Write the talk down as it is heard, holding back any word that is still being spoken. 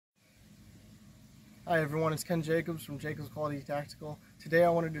Hi everyone, it's Ken Jacobs from Jacobs Quality Tactical. Today I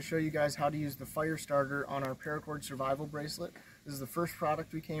wanted to show you guys how to use the fire starter on our paracord survival bracelet. This is the first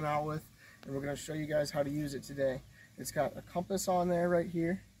product we came out with, and we're going to show you guys how to use it today. It's got a compass on there right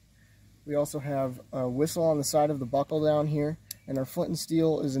here. We also have a whistle on the side of the buckle down here, and our flint and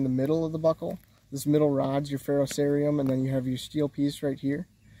steel is in the middle of the buckle. This middle rod's your ferrocerium, and then you have your steel piece right here.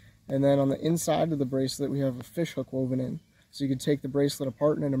 And then on the inside of the bracelet we have a fish hook woven in. So you can take the bracelet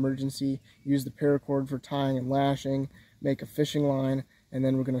apart in an emergency, use the paracord for tying and lashing, make a fishing line, and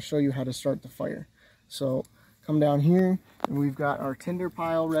then we're going to show you how to start the fire. So come down here, and we've got our tinder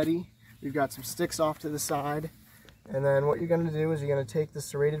pile ready. We've got some sticks off to the side. And then what you're going to do is you're going to take the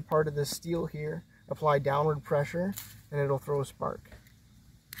serrated part of this steel here, apply downward pressure, and it'll throw a spark.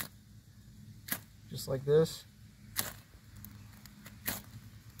 Just like this.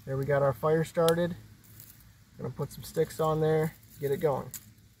 There we got our fire started. Gonna put some sticks on there, get it going.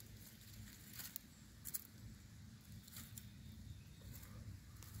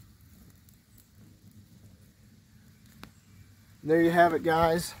 And there you have it,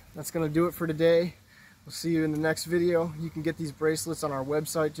 guys. That's gonna do it for today. We'll see you in the next video. You can get these bracelets on our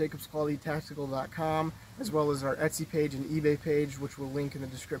website, jacobsqualitytactical.com, as well as our Etsy page and eBay page, which we'll link in the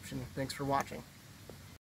description. Thanks for watching.